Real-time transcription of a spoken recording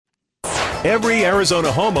Every Arizona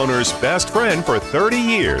homeowner's best friend for 30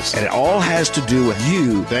 years. And it all has to do with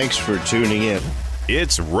you. Thanks for tuning in.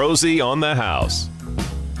 It's Rosie on the House.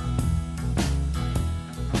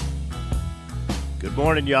 Good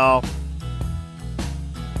morning, y'all.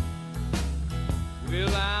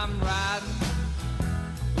 Well, I'm riding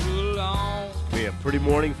along, Be a pretty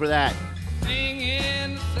morning for that.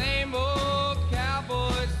 singing the same old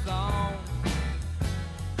cowboy song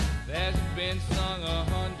that's been sung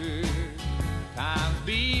 100 times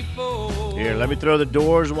before. Here, let me throw the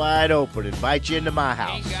doors wide open. Invite you into my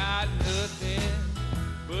house. Ain't got nothing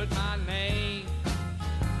but my name,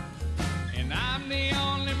 and I'm the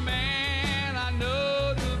only man I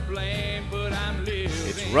know to blame, but I'm living.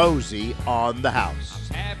 It's Rosie on the House.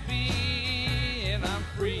 I'm happy and I'm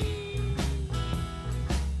free.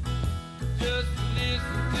 Just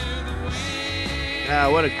listen to the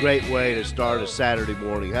wind. What a great way to start a Saturday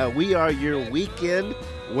morning. We are your weekend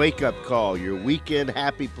wake-up call, your weekend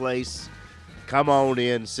happy place. Come on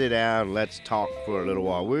in, sit down, let's talk for a little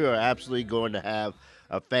while. We are absolutely going to have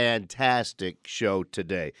a fantastic show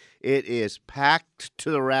today. It is packed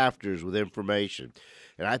to the rafters with information.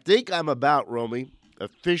 And I think I'm about, Romy,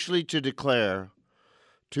 officially to declare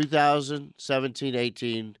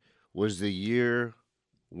 2017-18 was the year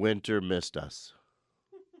winter missed us.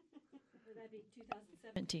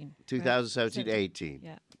 2017-18.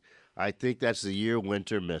 Yeah. I think that's the year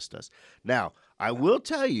winter missed us. Now, I will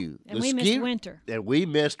tell you. And we missed winter. And we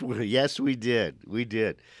missed, yes, we did. We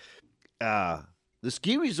did. The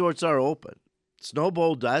ski resorts are open.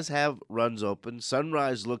 Snowbowl does have runs open.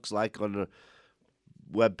 Sunrise looks like on the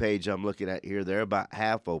webpage I'm looking at here, they're about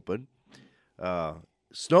half open.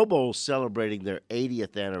 Snowbowl's celebrating their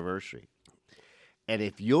 80th anniversary. And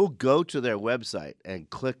if you'll go to their website and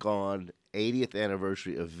click on 80th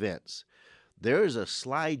anniversary events, there is a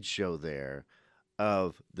slideshow there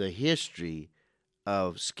of the history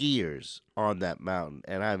of skiers on that mountain.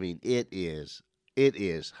 And I mean, it is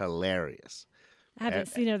hilarious. I haven't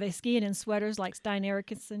seen it. Are they skiing in sweaters like Stein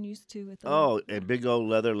Eriksen used to? With and big old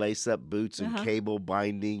leather lace-up boots and cable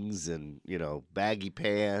bindings and, baggy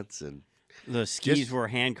pants and the skis were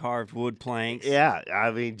hand-carved wood planks. Yeah,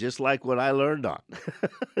 I mean, just like what I learned on.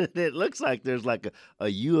 It looks like there's like a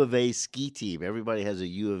U of A ski team. Everybody has a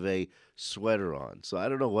U of A sweater on. So I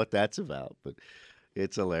don't know what that's about, but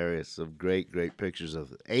it's hilarious. Some great, great pictures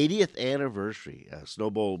of the 80th anniversary.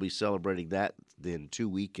 Snowball will be celebrating that in 2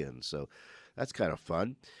 weekends. So that's kind of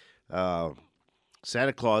fun.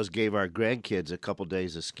 Santa Claus gave our grandkids a couple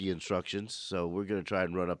days of ski instructions. So we're going to try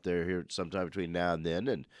and run up there here sometime between now and then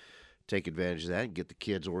and take advantage of that and get the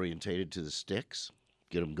kids orientated to the sticks,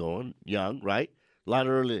 get them going young, right? A lot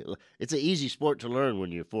of early. It's an easy sport to learn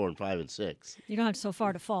when you're 4 and 5 and 6. You don't have so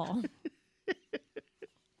far to fall.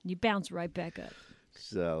 You bounce right back up.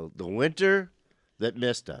 So the winter that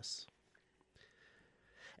missed us.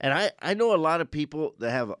 And I know a lot of people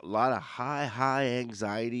that have a lot of high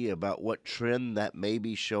anxiety about what trend that may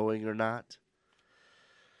be showing or not.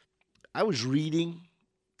 I was reading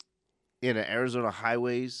in an Arizona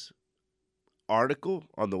Highways article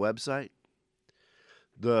on the website,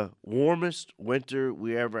 the warmest winter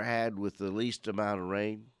we ever had with the least amount of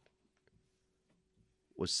rain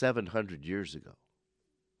was 700 years ago.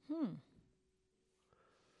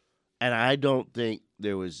 And I don't think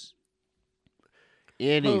there was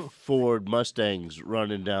any Ford Mustangs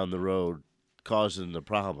running down the road causing the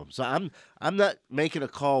problem. So I'm not making a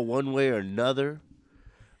call one way or another.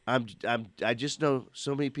 I just know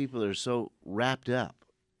so many people are so wrapped up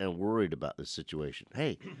and worried about this situation.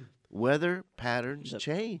 Hey, weather patterns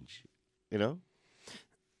change, The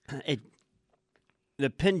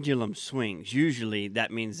pendulum swings. Usually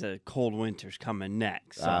that means a cold winter's coming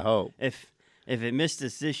next. So I hope. If it missed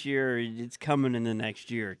us this year, it's coming in the next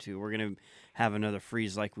year or two. We're going to have another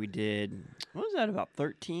freeze like we did. What was that, about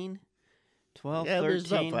 13? 12, yeah, 13? it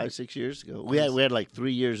was about 5-6 years ago. We had like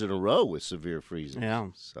 3 years in a row with severe freezing. Yeah.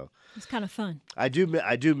 So It's kind of fun. I do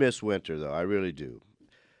miss winter, though. I really do.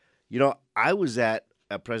 I was at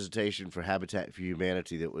a presentation for Habitat for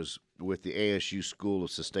Humanity that was with the ASU School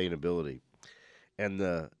of Sustainability. And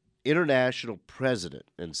the international president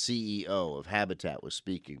and CEO of Habitat was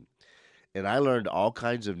speaking. And I learned all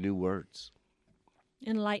kinds of new words.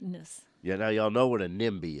 Enlighten us. Yeah, now y'all know what a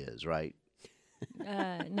NIMBY is, right?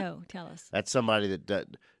 No, tell us. That's somebody that does,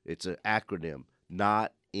 it's an acronym,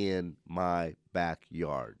 not in my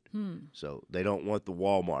backyard. So they don't want the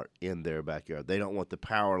Walmart in their backyard. They don't want the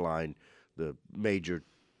power line, the major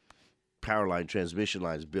power line transmission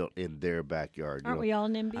lines built in their backyard. Aren't we all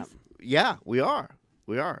NIMBYs? Yeah, we are.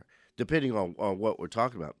 We are, depending on what we're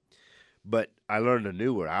talking about. But I learned a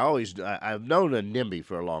new word. I've known a NIMBY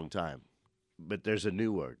for a long time. but there's a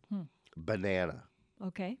new word, banana.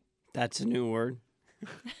 Okay. That's a new word.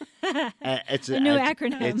 It's A new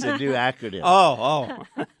acronym. It's a new acronym. Oh.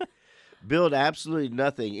 Build absolutely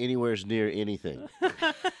nothing anywhere near anything.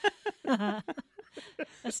 A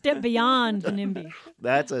step beyond the NIMBY.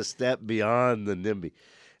 That's a step beyond the NIMBY.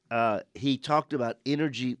 He talked about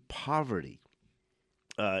energy poverty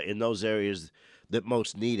in those areas that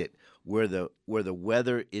most need it, where the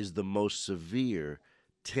weather is the most severe,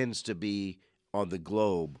 tends to be on the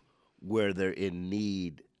globe where they're in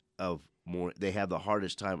need of more. They have the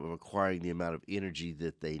hardest time of acquiring the amount of energy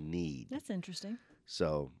that they need. That's interesting.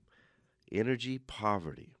 So, energy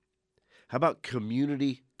poverty. How about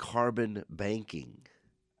community carbon banking?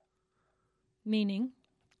 Meaning?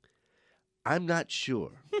 I'm not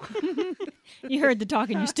sure. You heard the talk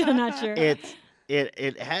and you're still not sure.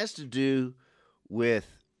 It has to do with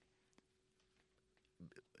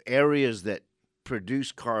areas that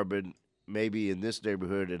produce carbon, maybe in this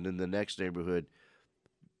neighborhood, and in the next neighborhood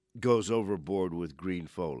goes overboard with green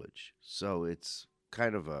foliage. So it's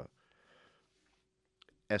kind of a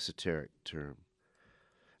esoteric term.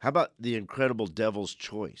 How about the incredible devil's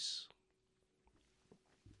choice?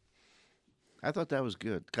 I thought that was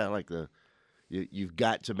good. Kind of like you've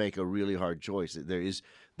got to make a really hard choice. There's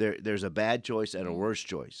a bad choice and a worse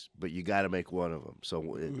choice, but you got to make one of them.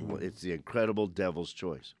 So it's the incredible devil's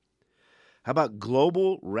choice. How about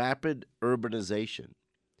global rapid urbanization?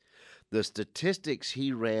 The statistics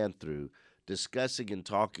he ran through discussing and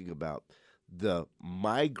talking about the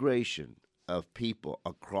migration of people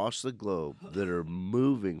across the globe that are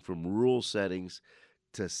moving from rural settings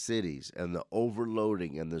to cities, and the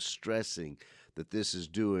overloading and the stressing that this is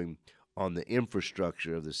doing on the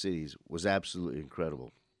infrastructure of the cities was absolutely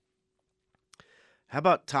incredible. How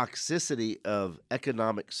about toxicity of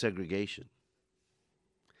economic segregation?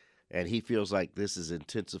 And he feels like this is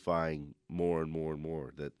intensifying more and more and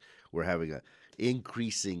more, that we're having a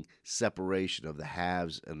increasing separation of the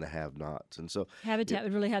haves and the have-nots. And so Habitat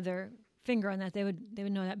would really have their finger on that. They would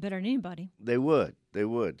know that better than anybody. They would.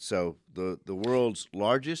 So the world's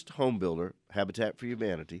largest home builder, Habitat for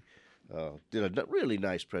Humanity, did a really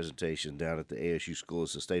nice presentation down at the ASU School of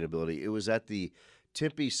Sustainability. It was at the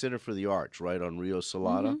Tempe Center for the Arts, right on Rio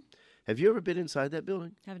Salado. Mm-hmm. Have you ever been inside that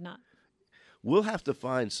building? Have not. We'll have to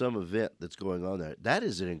find some event that's going on there. That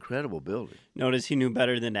is an incredible building. Notice he knew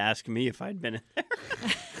better than to ask me if I'd been in there.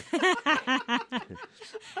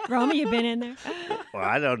 Romy, you been in there? Well,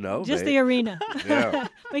 I don't know. Just babe. the arena. Yeah.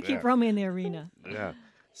 We keep Romy in the arena. Yeah.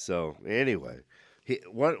 So anyway,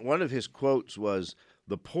 one of his quotes was,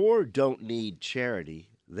 "The poor don't need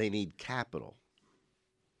charity; they need capital."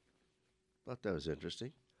 Thought that was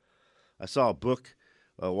interesting. I saw a book.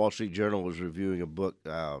 Wall Street Journal was reviewing a book,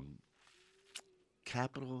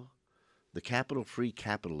 Capital-Free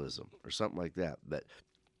Capitalism, or something like that. That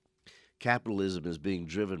capitalism is being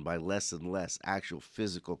driven by less and less actual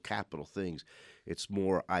physical capital things. It's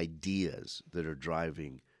more ideas that are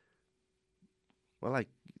driving. Well, like,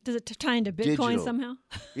 Does it tie into Bitcoin digital. somehow?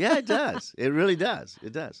 Yeah, it does. It really does.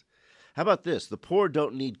 It does. How about this? The poor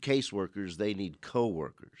don't need caseworkers; they need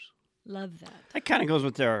co-workers. Love that. That kind of goes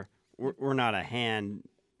with their we're not a hand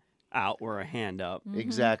out, we're a hand up.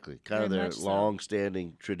 Exactly. Kind of Very their much so.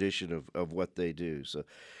 long-standing tradition of what they do. So,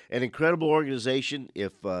 an incredible organization.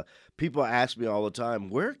 If people ask me all the time,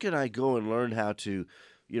 where can I go and learn how to,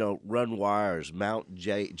 run wires, mount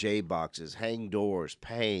J boxes, hang doors,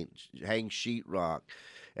 paint, hang sheetrock,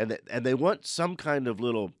 and they want some kind of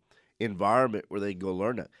little environment where they can go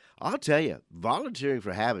learn it. I'll tell you, volunteering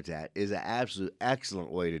for Habitat is an absolute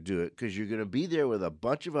excellent way to do it, because you're going to be there with a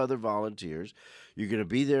bunch of other volunteers. You're going to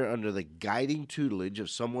be there under the guiding tutelage of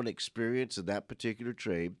someone experienced in that particular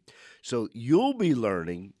trade. So you'll be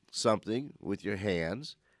learning something with your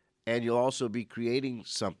hands, and you'll also be creating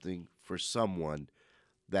something for someone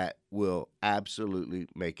that will absolutely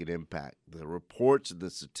make an impact. The reports and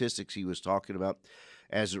the statistics he was talking about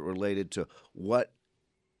as it related to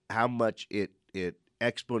how much it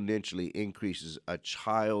exponentially increases a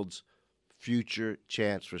child's future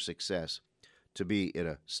chance for success to be in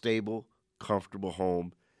a stable, comfortable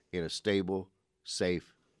home in a stable,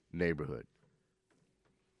 safe neighborhood.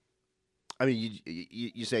 I mean,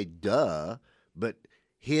 you say duh, but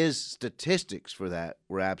his statistics for that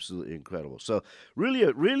were absolutely incredible. So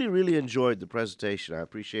really enjoyed the presentation. I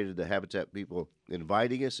appreciated the Habitat people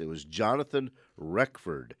inviting us. It was Jonathan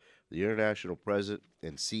Reckford, the international president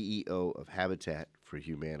and CEO of Habitat for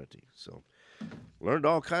Humanity. So learned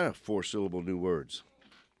all kind of 4-syllable new words.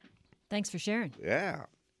 Thanks for sharing. Yeah.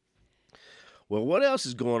 Well, what else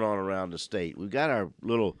is going on around the state? We've got our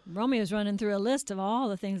little. Romeo's running through a list of all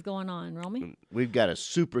the things going on. Romy? We've got a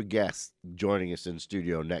super guest joining us in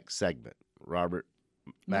studio next segment. Robert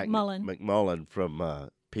McMullen from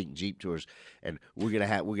Pink Jeep Tours, and we're gonna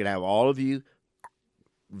have all of you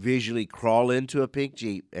visually crawl into a Pink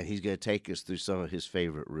Jeep, and he's gonna take us through some of his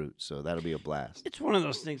favorite routes. So that'll be a blast. It's one of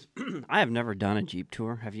those things. I have never done a Jeep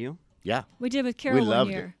tour. Have you? Yeah, We did with Carol one loved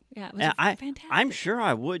year. Yeah, it was Yeah, fantastic. I'm sure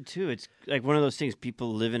I would too. It's like one of those things.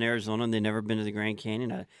 People live in Arizona and they've never been to the Grand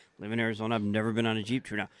Canyon. I live in Arizona. I've never been on a Jeep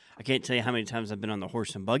tour. Now, I can't tell you how many times I've been on the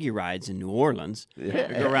horse and buggy rides in New Orleans. Yeah.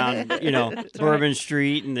 We go around, Bourbon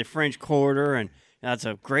Street and the French Quarter, and that's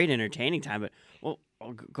a great entertaining time. But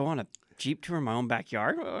I'll go on a Jeep tour in my own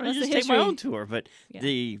backyard. Or That's just the take my history. own tour. But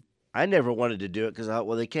Yeah. I never wanted to do it because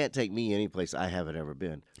they can't take me any place I haven't ever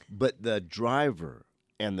been. But the driver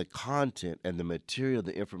and the content and the material,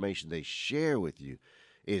 the information they share with you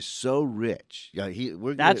is so rich. Yeah,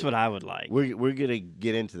 that's what I would like. We're gonna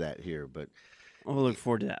get into that here, but We'll look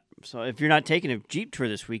forward to that. So if you're not taking a Jeep tour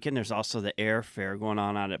this weekend, there's also the Air Fair going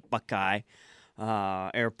on out at Buckeye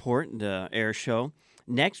Airport, the air show.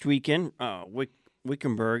 Next weekend,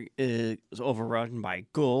 Wickenburg is overrun by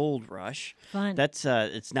Gold Rush. Fun. That's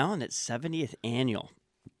it's now in its 70th annual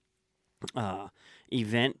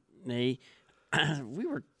event. We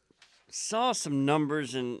saw some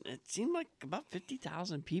numbers, and it seemed like about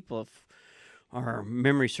 50,000 people, if our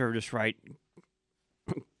memory served us right,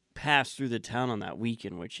 passed through the town on that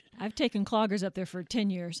weekend, which I've taken cloggers up there for 10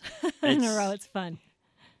 years in a row. It's fun.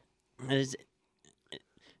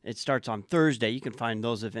 It starts on Thursday. You can find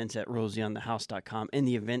those events at rosieonthehouse.com in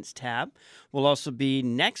the events tab. We'll also be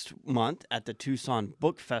next month at the Tucson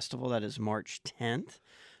Book Festival. That is March 10th.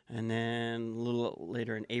 And then a little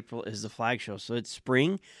later in April is the flag show. So it's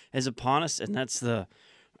spring is upon us, and that's the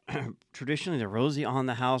traditionally the Rosie on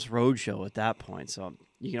the House Roadshow at that point. So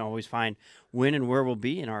you can always find when and where we'll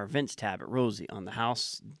be in our events tab at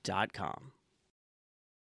rosieonthehouse.com.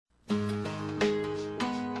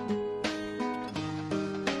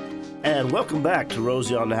 And welcome back to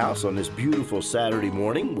Rosie on the House on this beautiful Saturday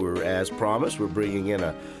morning. As promised, we're bringing in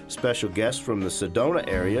a special guest from the Sedona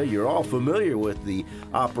area. You're all familiar with the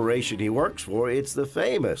operation he works for. It's the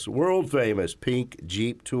famous, world-famous Pink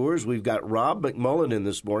Jeep Tours. We've got Rob McMullen in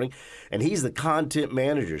this morning, and he's the content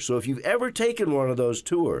manager. So if you've ever taken one of those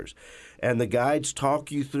tours and the guides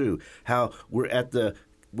talk you through how we're at the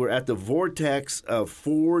vortex of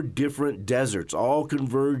 4 different deserts, all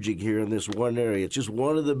converging here in this one area. It's just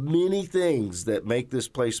one of the many things that make this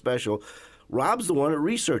place special. Rob's the one that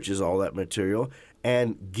researches all that material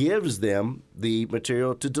and gives them the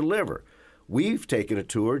material to deliver. We've taken a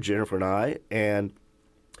tour, Jennifer and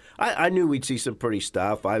I knew we'd see some pretty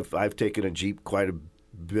stuff. I've taken a Jeep quite a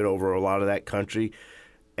bit over a lot of that country,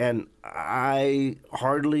 and I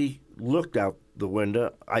hardly looked out the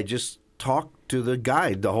window. I just talked to the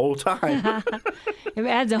guide the whole time. It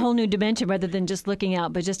adds a whole new dimension rather than just looking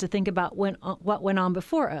out, but just to think about what went on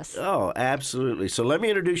before us. Oh, absolutely. So let me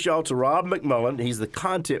introduce y'all to Rob McMullen. He's the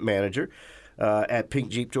content manager at Pink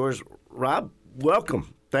Jeep Tours. Rob,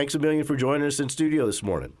 welcome. Thanks a million for joining us in studio this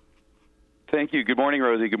morning. Thank you. Good morning,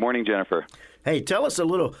 Rosie. Good morning, Jennifer. Hey, tell us a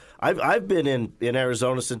little. I've been in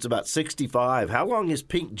Arizona since about 65. How long has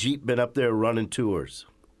Pink Jeep been up there running tours?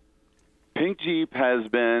 Pink Jeep has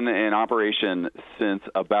been in operation since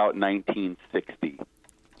about 1960,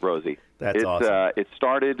 Rosie. That's awesome. It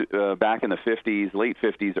started back in the 50s, late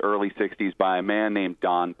 50s, early 60s by a man named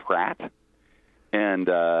Don Pratt. And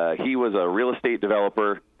he was a real estate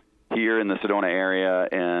developer here in the Sedona area.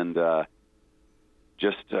 And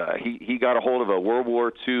he got a hold of a World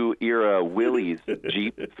War II era Willys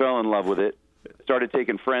Jeep, fell in love with it, started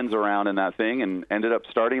taking friends around in that thing, and ended up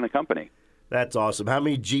starting the company. That's awesome. How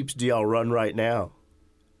many Jeeps do y'all run right now?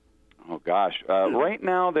 Oh, gosh. Right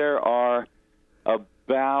now there are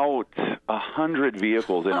about 100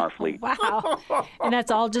 vehicles in our fleet. Wow. And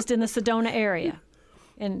that's all just in the Sedona area.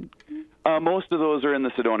 And most of those are in the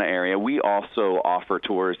Sedona area. We also offer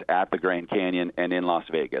tours at the Grand Canyon and in Las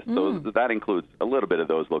Vegas. So that includes a little bit of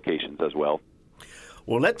those locations as well.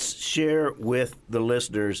 Well, let's share with the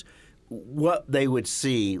listeners what they would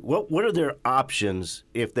see. What are their options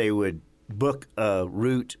if they would book a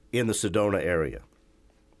route in the Sedona area?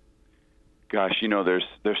 Gosh, there's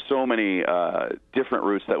so many different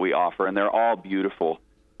routes that we offer, and they're all beautiful.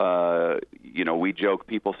 We joke,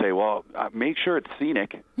 people say, well, make sure it's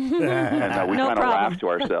scenic. And we kind of laugh to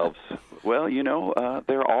ourselves. Well,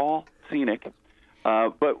 they're all scenic.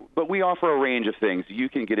 But we offer a range of things. You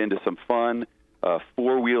can get into some fun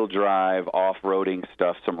four-wheel drive, off-roading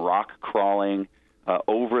stuff, some rock crawling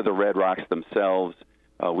over the red rocks themselves.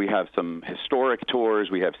 We have some historic tours.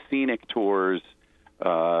 We have scenic tours.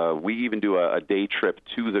 We even do a day trip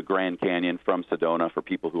to the Grand Canyon from Sedona for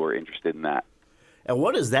people who are interested in that. And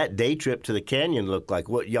what does that day trip to the canyon look like?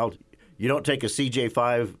 What you don't take a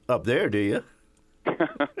CJ5 up there, do you?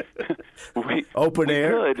 Open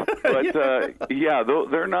air. Could, but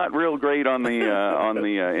they're not real great on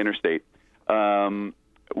the interstate.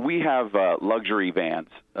 We have luxury vans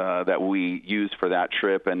that we use for that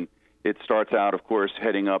trip, and it starts out, of course,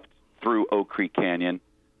 heading up through Oak Creek Canyon,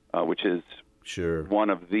 which is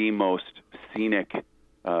one of the most scenic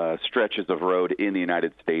stretches of road in the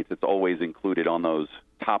United States. It's always included on those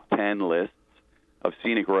top 10 lists of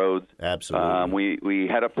scenic roads. Absolutely. We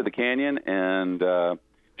head up to the canyon and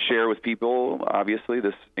share with people, obviously,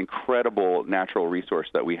 this incredible natural resource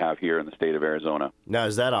that we have here in the state of Arizona. Now,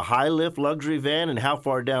 is that a high-lift luxury van, and how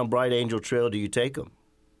far down Bright Angel Trail do you take them?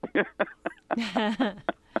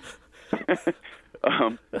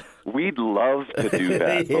 We'd love to do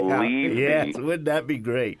that, believe me. Yes, wouldn't that be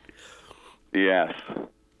great? Yes.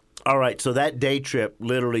 All right, so that day trip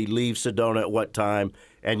literally leaves Sedona at what time,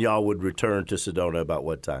 and y'all would return to Sedona about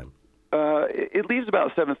what time? It leaves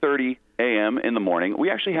about 7:30 a.m. in the morning. We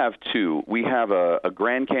actually have two. We have a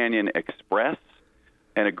Grand Canyon Express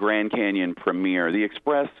and a Grand Canyon Premier. The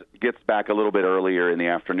Express gets back a little bit earlier in the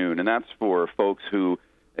afternoon, and that's for folks who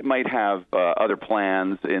might have other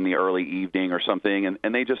plans in the early evening or something,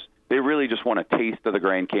 and they really just want a taste of the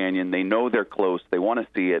Grand Canyon. They know they're close. They want to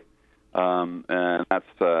see it, and that's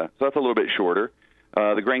so that's a little bit shorter.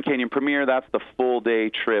 The Grand Canyon Premier, that's the full day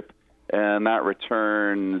trip, and that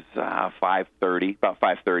returns about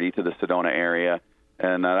 5:30 to the Sedona area,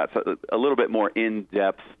 and that's a little bit more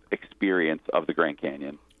in-depth experience of the Grand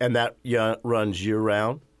Canyon. And that runs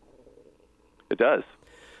year-round? It does.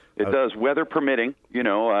 It does, weather permitting. You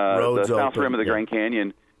know, the south rim of the Grand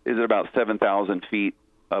Canyon is at about 7,000 feet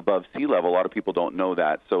above sea level. A lot of people don't know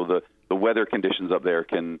that, so the weather conditions up there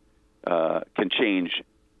can change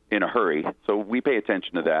in a hurry. So we pay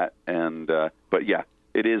attention to that, and but yeah,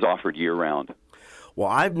 it is offered year-round. Well,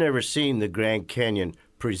 I've never seen the Grand Canyon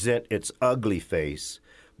present its ugly face,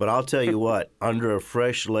 but I'll tell you what, under a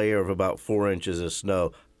fresh layer of about 4 inches of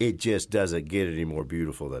snow, it just doesn't get any more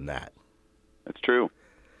beautiful than that. That's true.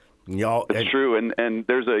 It's true, and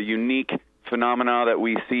there's a unique phenomena that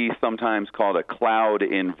we see sometimes called a cloud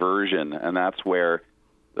inversion, and that's where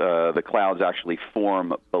the clouds actually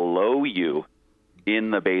form below you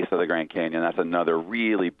in the base of the Grand Canyon. That's another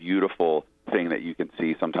really beautiful thing that you can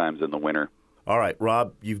see sometimes in the winter. All right,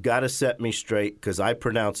 Rob, you've got to set me straight because I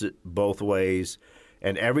pronounce it both ways,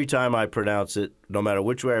 and every time I pronounce it, no matter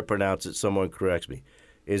which way I pronounce it, someone corrects me.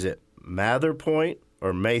 Is it Mather Point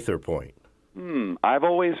or Mather Point? I've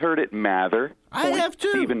always heard it Mather. I have too.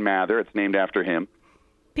 Stephen Mather. It's named after him.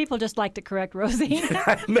 People just like to correct Rosie.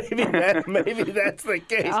 maybe that's the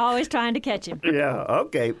case. Always trying to catch him. Yeah,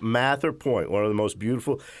 okay. Mather Point, one of the most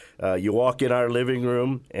beautiful. You walk in our living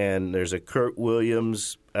room, and there's a Kurt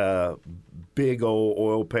Williams big old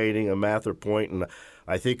oil painting of Mather Point, and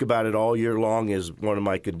I think about it all year long as one of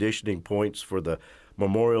my conditioning points for the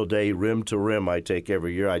Memorial Day rim to rim I take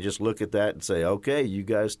every year. I just look at that and say, okay, you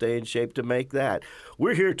guys stay in shape to make that.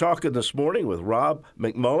 We're here talking this morning with Rob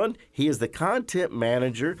McMullen. He is the content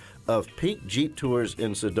manager of Peak Jeep Tours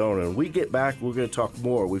in Sedona. And we get back, we're going to talk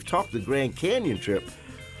more. We've talked the Grand Canyon trip.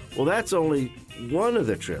 Well, that's only one of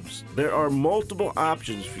the trips. There are multiple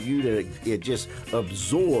options for you to just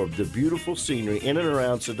absorb the beautiful scenery in and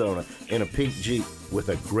around Sedona in a Peak Jeep with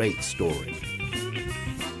a great story.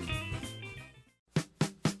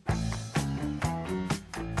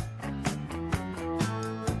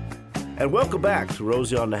 And welcome back to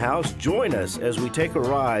Rosie on the House. Join us as we take a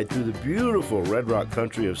ride through the beautiful Red Rock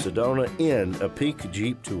country of Sedona in a Peak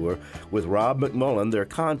Jeep Tour with Rob McMullen, their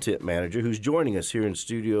content manager, who's joining us here in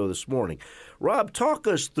studio this morning. Rob, talk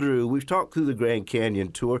us through, we've talked through the Grand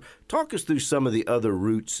Canyon Tour. Talk us through some of the other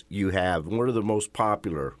routes you have. What are the most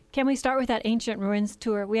popular? Can we start with that Ancient Ruins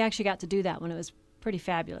Tour? We actually got to do that one. It was pretty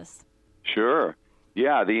fabulous. Sure.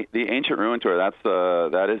 Yeah, the Ancient Ruin Tour,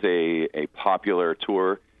 that is a popular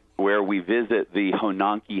tour where we visit the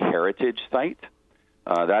Honanke Heritage Site.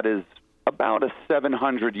 That is about a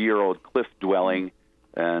 700-year-old cliff dwelling,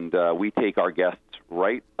 and we take our guests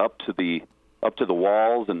right up to the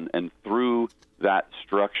walls and through that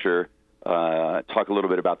structure. Talk a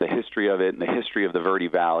little bit about the history of it and the history of the Verde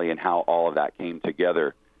Valley and how all of that came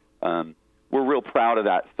together. We're real proud of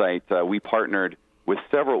that site. We partnered with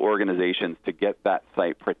several organizations to get that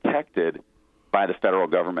site protected by the federal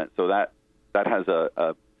government. So that has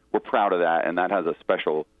we're proud of that, and that has a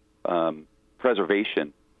special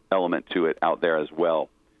preservation element to it out there as well.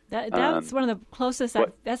 That's one of the closest.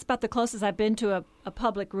 That's about the closest I've been to a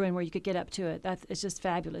public ruin where you could get up to it. It's just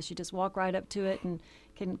fabulous. You just walk right up to it and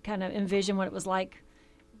can kind of envision what it was like,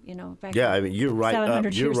 back. Yeah, I mean, you're right up.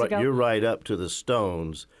 700 years ago. You're right up to the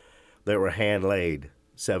stones that were hand laid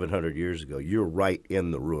 700 years ago. You're right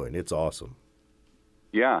in the ruin. It's awesome.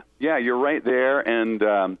 Yeah, you're right there,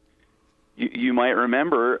 and you might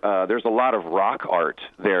remember there's a lot of rock art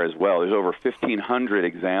there as well. There's over 1,500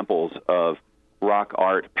 examples of rock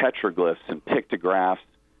art, petroglyphs, and pictographs.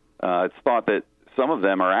 It's thought that some of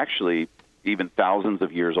them are actually even thousands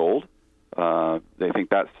of years old. They think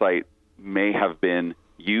that site may have been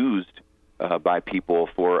used by people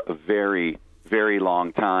for a very, very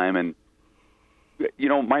long time. And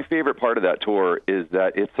my favorite part of that tour is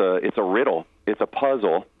that it's a riddle, it's a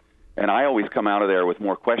puzzle, and I always come out of there with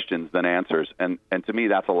more questions than answers. And to me,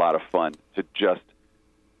 that's a lot of fun to just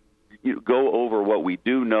go over what we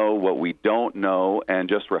do know, what we don't know, and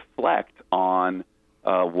just reflect on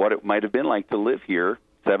what it might have been like to live here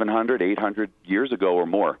 700, 800 years ago or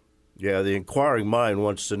more. Yeah, the inquiring mind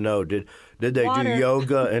wants to know, did they do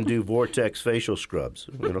yoga and do vortex facial scrubs?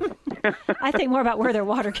 I think more about where their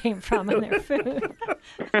water came from and their food.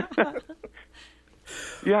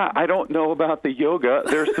 Yeah, I don't know about the yoga.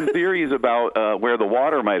 There's some theories about where the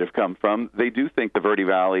water might have come from. They do think the Verde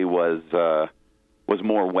Valley was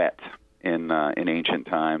more wet in ancient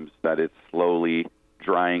times, that it's slowly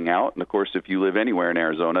drying out. And, of course, if you live anywhere in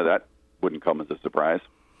Arizona, that wouldn't come as a surprise.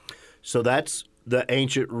 So that's the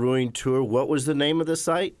Ancient Ruin Tour. What was the name of the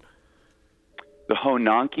site? The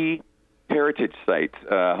Honanke Heritage Site.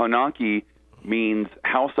 Honanke means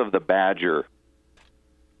House of the Badger.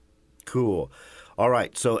 Cool. All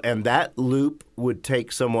right. So, and that loop would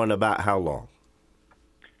take someone about how long?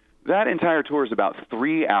 That entire tour is about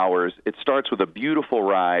 3 hours. It starts with a beautiful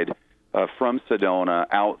ride from Sedona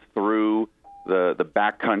out through the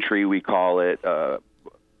backcountry, we call it,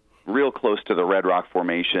 real close to the Red Rock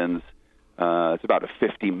formations. It's about a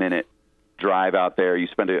 50-minute drive out there. You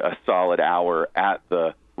spend a solid hour at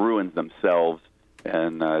the ruins themselves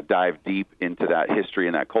and dive deep into that history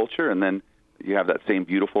and that culture, and then you have that same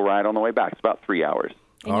beautiful ride on the way back. It's about 3 hours.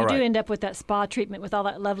 And you do end up with that spa treatment with all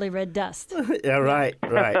that lovely red dust. Yeah, right.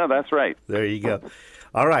 That's right. There you go.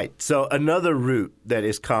 All right. So another route that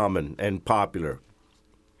is common and popular.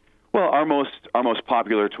 Well, our most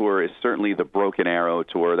popular tour is certainly the Broken Arrow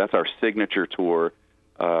Tour. That's our signature tour.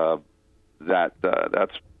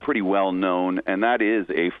 That's pretty well known, and that is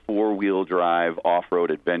a 4-wheel drive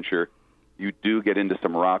off-road adventure. You do get into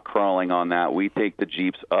some rock crawling on that. We take the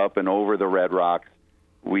Jeeps up and over the Red Rocks.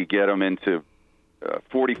 We get them into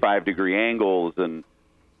 45-degree angles and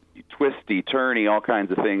twisty, turny, all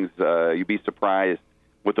kinds of things. You'd be surprised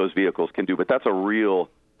what those vehicles can do. But that's a real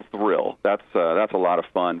thrill. That's a lot of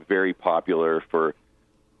fun. Very popular for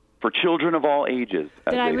children of all ages.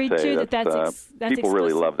 Did I read too that that's people exclusive?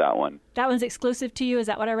 Really love that one. That one's exclusive to you. Is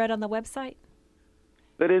that what I read on the website?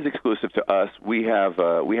 That is exclusive to us. We have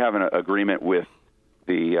an agreement with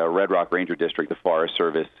the Red Rock Ranger District, the Forest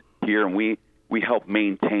Service here, and we help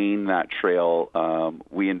maintain that trail.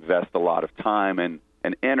 We invest a lot of time and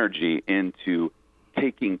energy into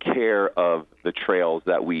taking care of the trails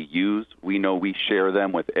that we use. We know we share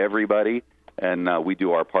them with everybody, and we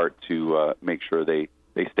do our part to make sure they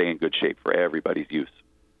stay in good shape for everybody's use.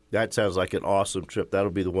 That sounds like an awesome trip.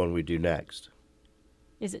 That'll be the one we do next.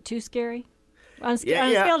 Is it too scary? On a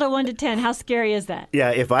scale of 1 to 10, how scary is that? Yeah,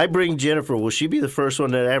 if I bring Jennifer, will she be the first one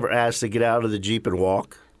that ever asks to get out of the Jeep and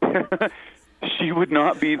walk? She would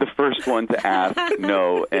not be the first one to ask,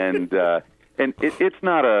 no. And it's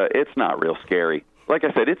not real scary. Like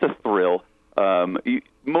I said, it's a thrill.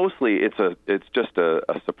 Mostly, it's just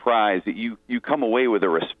a surprise. You come away with a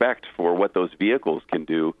respect for what those vehicles can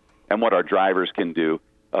do and what our drivers can do.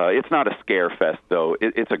 It's not a scare fest, though.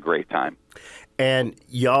 It's a great time. And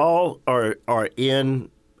y'all are in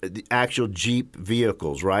the actual Jeep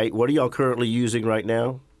vehicles, right? What are y'all currently using right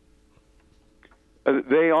now?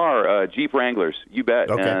 They are Jeep Wranglers, you bet.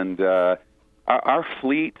 Okay. And our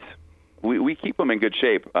fleet, we keep them in good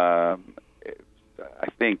shape. I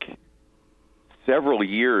think several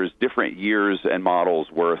years, different years and models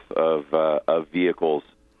worth of vehicles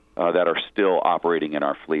that are still operating in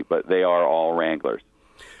our fleet, but they are all Wranglers.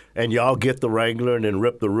 And y'all get the Wrangler and then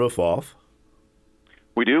rip the roof off?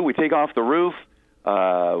 We do. We take off the roof.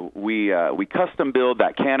 We custom build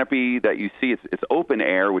that canopy that you see. It's open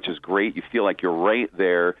air, which is great. You feel like you're right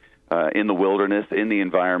there in the wilderness, in the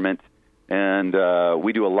environment. And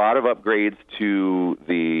we do a lot of upgrades to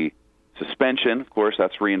the suspension. Of course,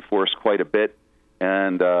 that's reinforced quite a bit.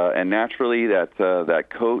 And naturally, that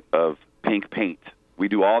coat of pink paint. We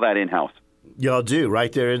do all that in-house. Y'all do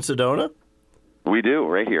right there in Sedona? We do,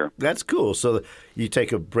 right here. That's cool. So you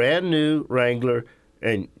take a brand new Wrangler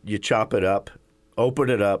and you chop it up,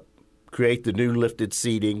 open it up, create the new lifted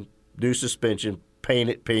seating, new suspension,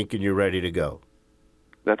 paint it pink, and you're ready to go.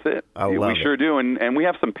 That's it. I love we it. sure do, and we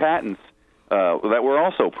have some patents that we're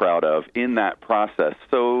also proud of in that process.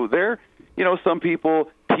 So some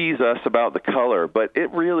people tease us about the color, but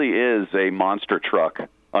it really is a monster truck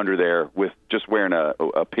under there with just wearing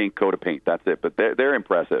a pink coat of paint. That's it. But they're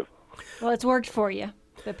impressive. Well, it's worked for you,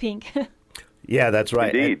 the pink. Yeah, that's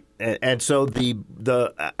right. Indeed. And so the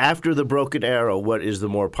after the Broken Arrow, what is the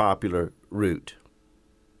more popular route?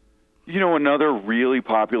 Another really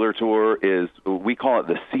popular tour is, we call it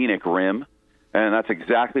the Scenic Rim, and that's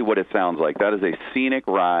exactly what it sounds like. That is a scenic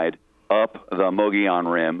ride up the Mogollon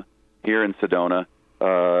Rim here in Sedona,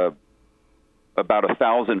 about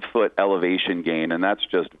 1,000-foot elevation gain, and that's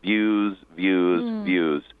just views,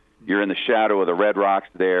 views. You're in the shadow of the Red Rocks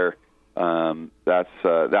there. That's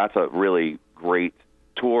a really great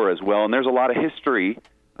tour as well, and there's a lot of history.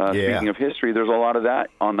 Speaking of history, there's a lot of that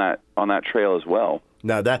on that trail as well.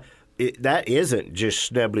 Now that isn't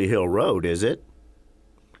just Schnebly Hill Road, is it?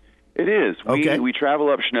 It is. Okay. We travel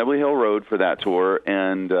up Schnebly Hill Road for that tour,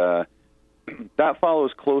 and that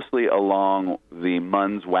follows closely along the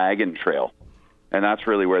Munns Wagon Trail, and that's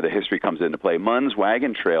really where the history comes into play. Munns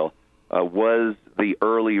Wagon Trail was the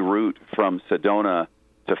early route from Sedona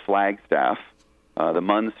to Flagstaff. The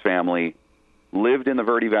Munns family lived in the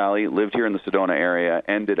Verde Valley, lived here in the Sedona area,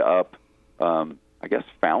 ended up,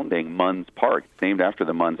 founding Munns Park. It's named after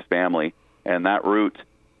the Munns family, and that route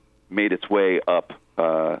made its way up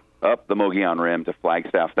the Mogollon Rim to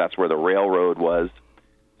Flagstaff. That's where the railroad was.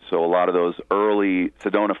 So a lot of those early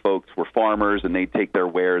Sedona folks were farmers, and they'd take their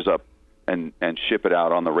wares up and ship it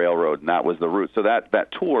out on the railroad, and that was the route. So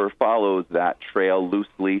that tour follows that trail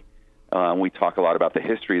loosely. We talk a lot about the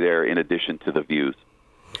history there in addition to the views.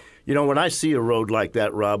 When I see a road like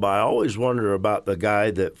that, Rob, I always wonder about the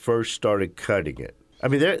guy that first started cutting it. I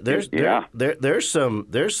mean, there's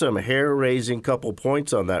some hair-raising couple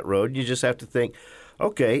points on that road. You just have to think,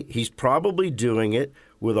 okay, he's probably doing it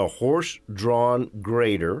with a horse-drawn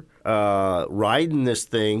grader, riding this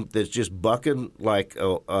thing that's just bucking like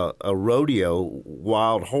a rodeo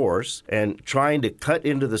wild horse, and trying to cut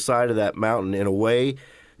into the side of that mountain in a way,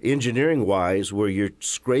 engineering-wise, where you're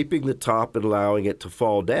scraping the top and allowing it to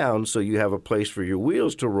fall down so you have a place for your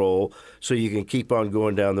wheels to roll so you can keep on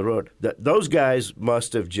going down the road. Those guys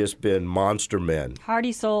must have just been monster men.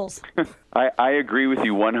 Hardy souls. I agree with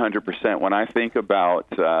you 100%. When I think about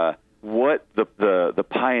what the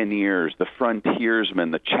pioneers, the frontiersmen,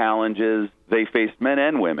 the challenges they faced, men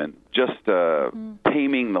and women, just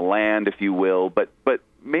taming the land, if you will, but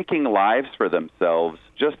making lives for themselves,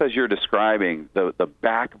 just as you're describing, the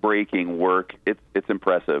back-breaking work, it's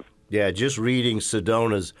impressive. Yeah, just reading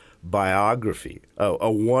Sedona's biography,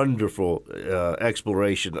 a wonderful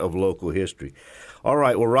exploration of local history. All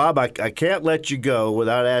right, well, Rob, I can't let you go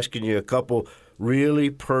without asking you a couple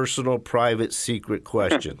really personal, private, secret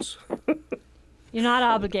questions. You're not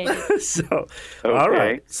obligated. So, all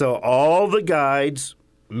right. So all the guides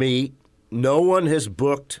meet. No one has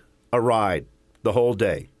booked a ride the whole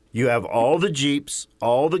day. You have all the Jeeps,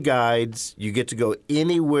 all the guides. You get to go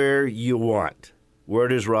anywhere you want. Where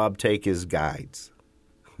does Rob take his guides?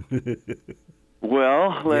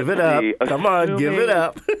 Well, let's give it up. see. Come on, give it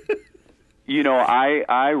up.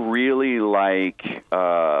 I really like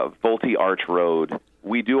Volte Arch Road.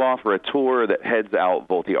 We do offer a tour that heads out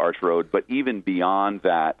Volte Arch Road, but even beyond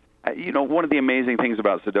that, one of the amazing things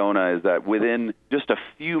about Sedona is that within just a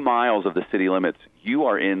few miles of the city limits, you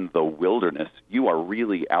are in the wilderness. You are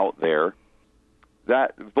really out there.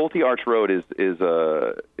 That Volte Arch Road is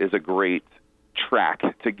a great track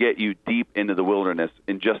to get you deep into the wilderness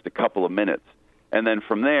in just a couple of minutes. And then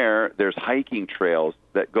from there, there's hiking trails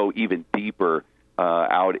that go even deeper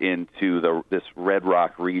out into this Red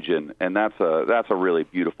Rock region, and that's a really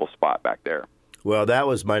beautiful spot back there. Well, that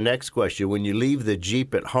was my next question. When you leave the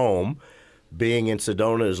Jeep at home, being in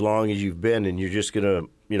Sedona as long as you've been, and you're just going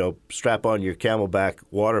to, strap on your Camelback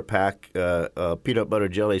water pack, peanut butter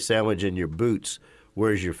jelly sandwich, and your boots,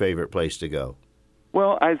 where's your favorite place to go?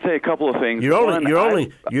 Well, I'd say a couple of things. You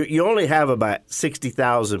only have about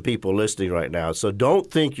 60,000 people listening right now, so don't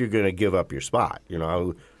think you're going to give up your spot.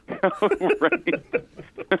 Right.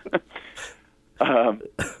 I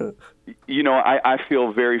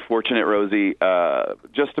feel very fortunate, Rosie.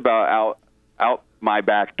 Just about out my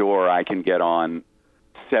back door, I can get on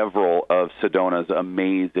several of Sedona's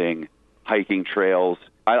amazing hiking trails.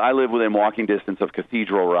 I live within walking distance of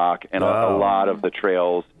Cathedral Rock, and a lot of the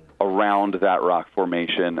trails around that rock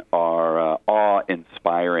formation are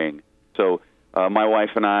awe-inspiring. So my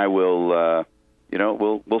wife and I will,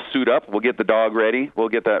 we'll suit up. We'll get the dog ready. We'll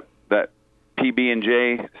get that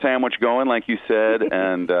PB&J sandwich going, like you said,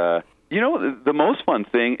 and the most fun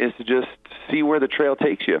thing is to just see where the trail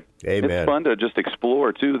takes you. Amen. It's fun to just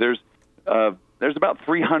explore too. There's about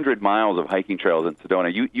 300 miles of hiking trails in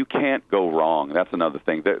Sedona. You can't go wrong. That's another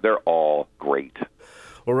thing. They're all great.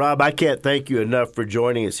 Well, Rob, I can't thank you enough for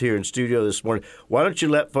joining us here in studio this morning. Why don't you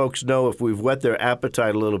let folks know if we've whet their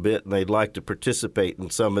appetite a little bit and they'd like to participate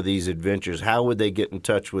in some of these adventures, how would they get in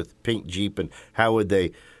touch with Pink Jeep, and how would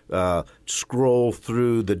they scroll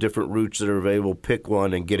through the different routes that are available, pick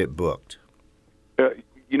one, and get it booked?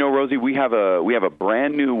 Rosie, we have a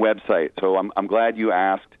brand new website, so I'm glad you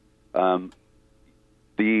asked. The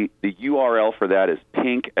URL for that is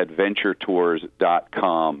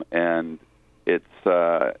pinkadventuretours.com, and it's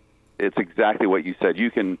exactly what you said.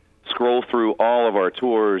 You can scroll through all of our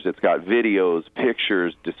tours. It's got videos,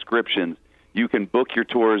 pictures, descriptions. You can book your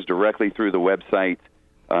tours directly through the website,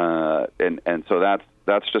 and so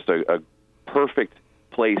that's just a perfect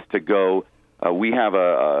place to go. We have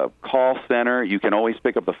a call center. You can always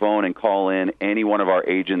pick up the phone and call in. Any one of our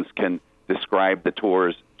agents can describe the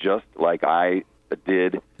tours just like I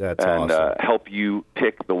did. That's and awesome. Help you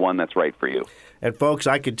pick the one that's right for you. And folks,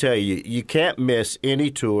 I can tell you, you can't miss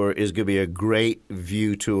any tour. Is going to be a great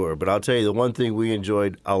view tour. But I'll tell you, the one thing we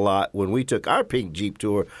enjoyed a lot when we took our Pink Jeep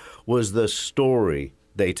tour was the story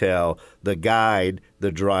they tell, the guide,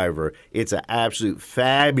 the driver. It's an absolute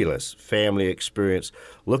fabulous family experience.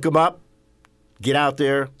 Look them up, get out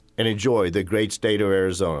there, and enjoy the great state of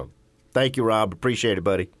Arizona. Thank you, Rob. Appreciate it,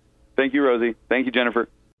 buddy. Thank you, Rosie. Thank you, Jennifer.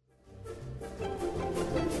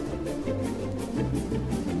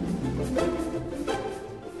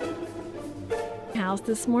 House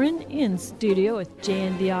this morning in studio with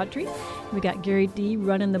Jan Diotri. We got Gary D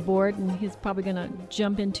running the board, and he's probably going to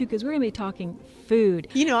jump in too, because we're going to be talking food.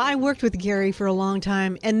 I worked with Gary for a long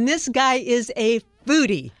time, and this guy is a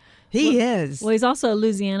foodie. He is. Well, he's also a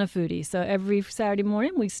Louisiana foodie. So every Saturday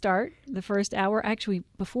morning we start the first hour. Actually,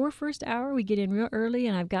 before first hour, we get in real early,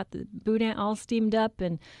 and I've got the boudin all steamed up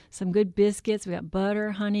and some good biscuits. We got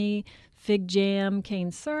butter, honey, fig jam,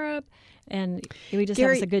 cane syrup, and we just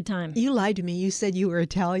Gary, have us a good time. You lied to me. You said you were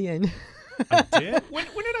Italian. I did? When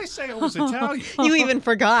did I say I was Italian? You even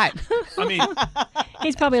forgot. I mean,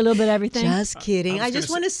 He's probably a little bit of everything. Just kidding. I I was just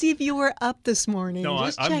gonna want to see if you were up this morning. no,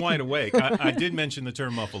 Just I'm checking. wide awake. I did mention the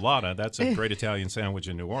term muffalata. That's a great Italian sandwich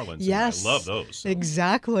in New Orleans. Yes. And I love those. So.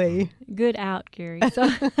 Exactly. Good out, Gary.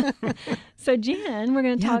 So Jan, we're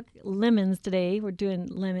going to talk lemons today. We're doing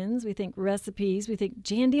lemons. We think recipes. We think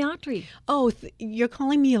Jan Diotri. Oh, you're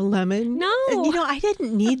calling me a lemon? No. I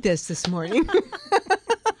didn't need this morning.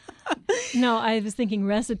 No, I was thinking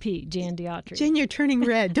recipe, Jan Diotri. Jen, you're turning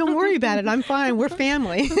red. Don't worry about it. I'm fine. We're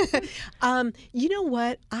family. You know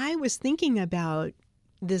what? I was thinking about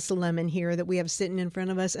this lemon here that we have sitting in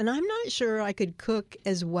front of us, and I'm not sure I could cook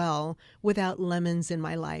as well without lemons in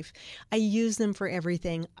my life. I use them for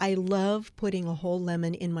everything. I love putting a whole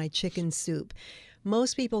lemon in my chicken soup.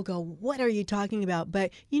 Most people go, what are you talking about?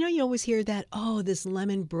 But you always hear that, oh, this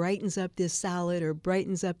lemon brightens up this salad or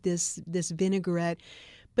brightens up this vinaigrette.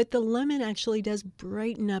 But the lemon actually does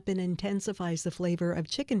brighten up and intensifies the flavor of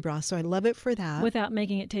chicken broth. So I love it for that. Without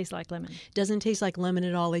making it taste like lemon. Doesn't taste like lemon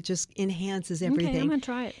at all. It just enhances everything. Okay, I'm going to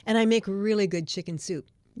try it. And I make really good chicken soup.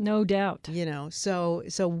 No doubt. So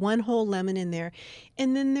one whole lemon in there.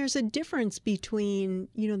 And then there's a difference between,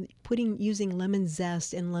 using lemon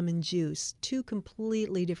zest and lemon juice. Two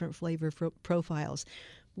completely different flavor profiles.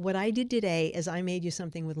 What I did today is I made you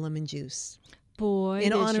something with lemon juice. Boy,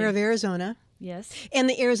 in honor of Arizona. Yes. And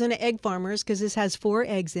the Arizona egg farmers, because this has 4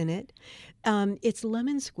 eggs in it. It's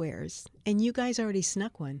lemon squares. And you guys already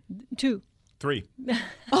snuck one. 2. 3.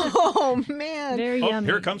 Oh, man. Very yummy.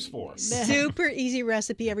 Here comes 4. Super easy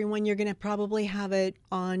recipe, everyone. You're going to probably have it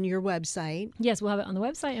on your website. Yes, we'll have it on the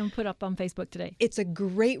website and put up on Facebook today. It's a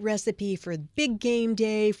great recipe for big game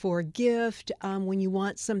day, for a gift, when you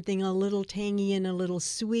want something a little tangy and a little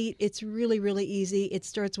sweet. It's really, really easy. It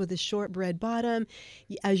starts with a shortbread bottom.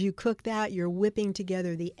 As you cook that, you're whipping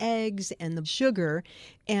together the eggs and the sugar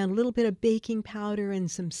and a little bit of baking powder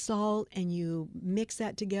and some salt, and you mix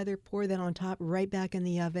that together, pour that on top, right back in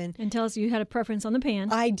the oven. And tell us you had a preference on the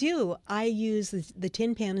pan. I do. I use the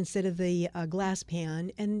tin pan instead of the glass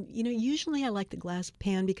pan. And, usually I like the glass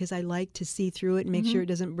pan because I like to see through it and make sure it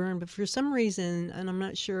doesn't burn. But for some reason, and I'm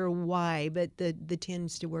not sure why, but the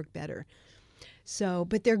tins to work better. So,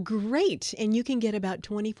 but they're great. And you can get about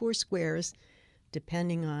 24 squares.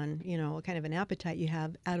 depending on, what kind of an appetite you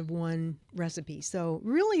have, out of one recipe. So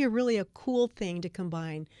really a cool thing to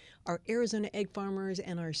combine our Arizona egg farmers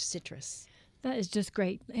and our citrus. That is just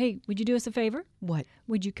great. Hey, would you do us a favor? What?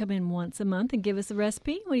 Would you come in once a month and give us a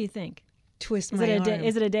recipe? What do you think? Twist Is my arm.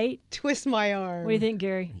 Is it a date? Twist my arm. What do you think,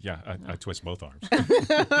 Gary? Yeah, I twist both arms.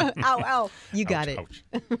 Ow. You got it. Ouch.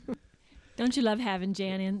 Don't you love having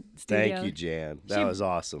Jan in studio? Thank you, Jan. That was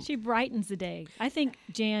awesome. She brightens the day. I think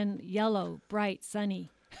Jan, yellow, bright, sunny.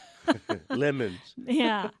 Lemons.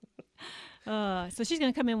 Yeah. So she's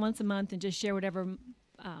going to come in once a month and just share whatever.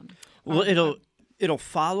 Well, it'll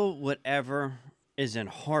follow whatever is in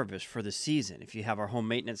harvest for the season. If you have our home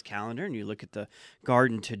maintenance calendar and you look at the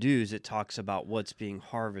garden to-dos, it talks about what's being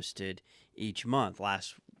harvested each month.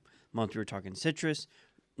 Last month we were talking citrus.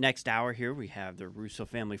 Next hour here we have the Russo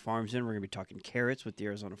Family Farms in. We're going to be talking carrots with the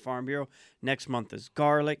Arizona Farm Bureau. Next month is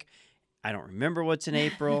garlic. I don't remember what's in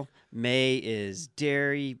April. May is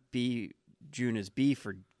dairy. June is beef,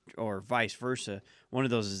 or vice versa. One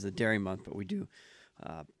of those is the dairy month, but we do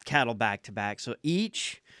cattle back to back. So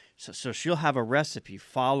so she'll have a recipe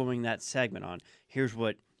following that segment on here's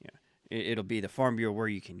what it'll be the Farm Bureau where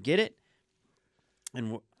you can get it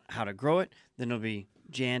and how to grow it. Then it'll be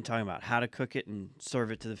Jan talking about how to cook it and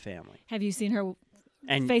serve it to the family. Have you seen her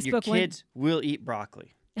And Facebook your kids will eat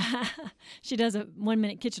broccoli. She does a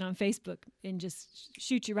 1-minute kitchen on Facebook and just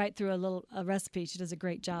shoots you right through a recipe. She does a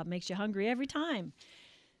great job. Makes you hungry every time.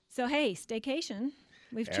 So, hey, staycation.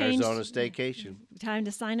 We've changed. Arizona Staycation. Time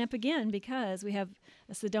to sign up again because we have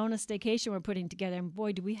a Sedona staycation we're putting together. And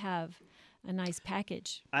boy, do we have a nice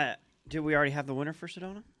package. Did we already have the winner for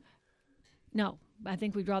Sedona? No, I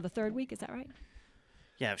think we draw the third week. Is that right?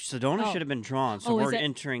 Yeah, Sedona should have been drawn. So Oh, is we're it?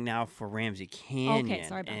 entering now for Ramsey Canyon. Okay,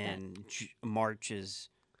 sorry about that. and March is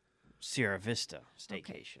Sierra Vista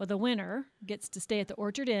staycation. Well, the winner gets to stay at the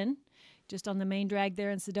Orchard Inn, just on the main drag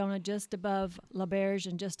there in Sedona, just above La Berge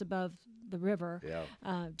and just above the river.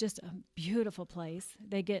 Yeah. Just a beautiful place.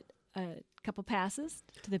 They get a couple passes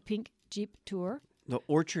to the Pink Jeep Tour. The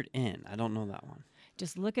Orchard Inn. I don't know that one.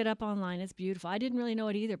 Just look it up online. It's beautiful. I didn't really know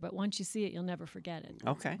it either, but once you see it, you'll never forget it.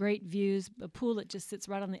 Okay. Great views. A pool that just sits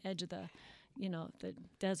right on the edge of the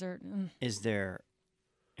desert. Is there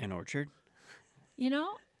an orchard?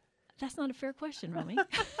 That's not a fair question, Romy.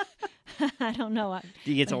 I don't know.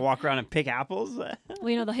 Do you get to walk around and pick apples?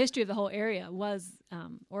 Well, the history of the whole area was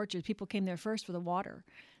orchards. People came there first for the water.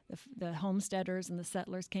 The homesteaders and the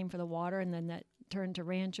settlers came for the water, and then that turned to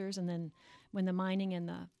ranchers. And then when the mining and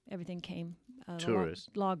everything came, Tourists.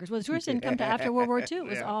 loggers. Well, the tourists didn't come to after World War II.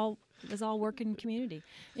 It was all working community.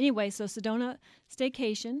 Anyway, so Sedona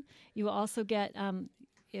staycation. You will also get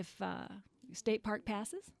state park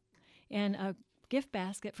passes and a gift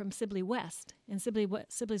basket from Sibley West. And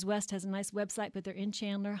Sibley's West has a nice website, but they're in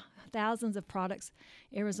Chandler. Thousands of products,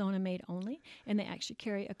 Arizona made only. And they actually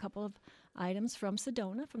carry a couple of items from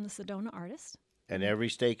Sedona, from the Sedona artist. And every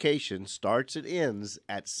staycation starts and ends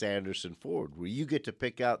at Sanderson Ford, where you get to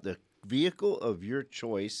pick out the vehicle of your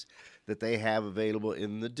choice that they have available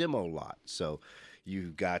in the demo lot. So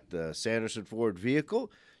you've got the Sanderson Ford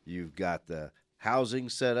vehicle, you've got the housing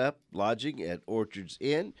set up, lodging at Orchards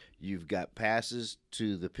Inn. You've got passes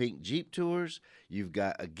to the Pink Jeep Tours. You've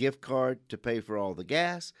got a gift card to pay for all the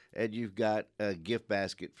gas, and you've got a gift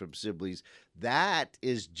basket from Sibley's. That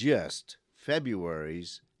is just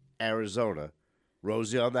February's Arizona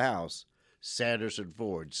Rosie on the House Sanderson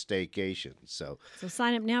Ford staycation. So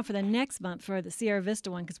sign up now for the next month for the Sierra Vista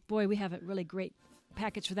one, because boy, we have a really great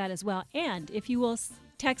package for that as well. And if you will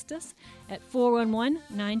text us at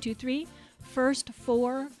 411-923, first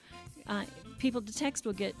 4 people to text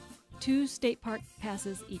will get 2 state park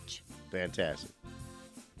passes each. fantastic.